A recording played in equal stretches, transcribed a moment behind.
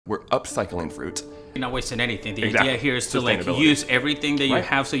We're upcycling fruit. You're not wasting anything. The Exactly. idea here is to like use everything that you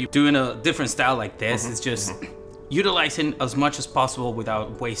have. So you're doing a different style like this. It's just utilizing as much as possible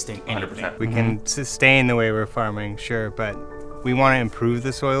without wasting anything. 100%. We can sustain the way we're farming, sure, but we want to improve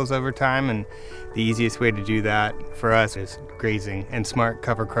the soils over time, and the easiest way to do that for us is grazing and smart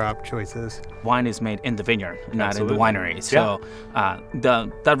cover crop choices. Wine is made in the vineyard, not Absolutely. in the winery. So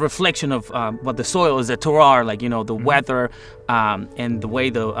the reflection of what the soil is, the terroir, like, you know, the weather and the way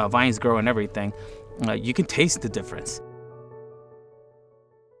the vines grow and everything, you can taste the difference.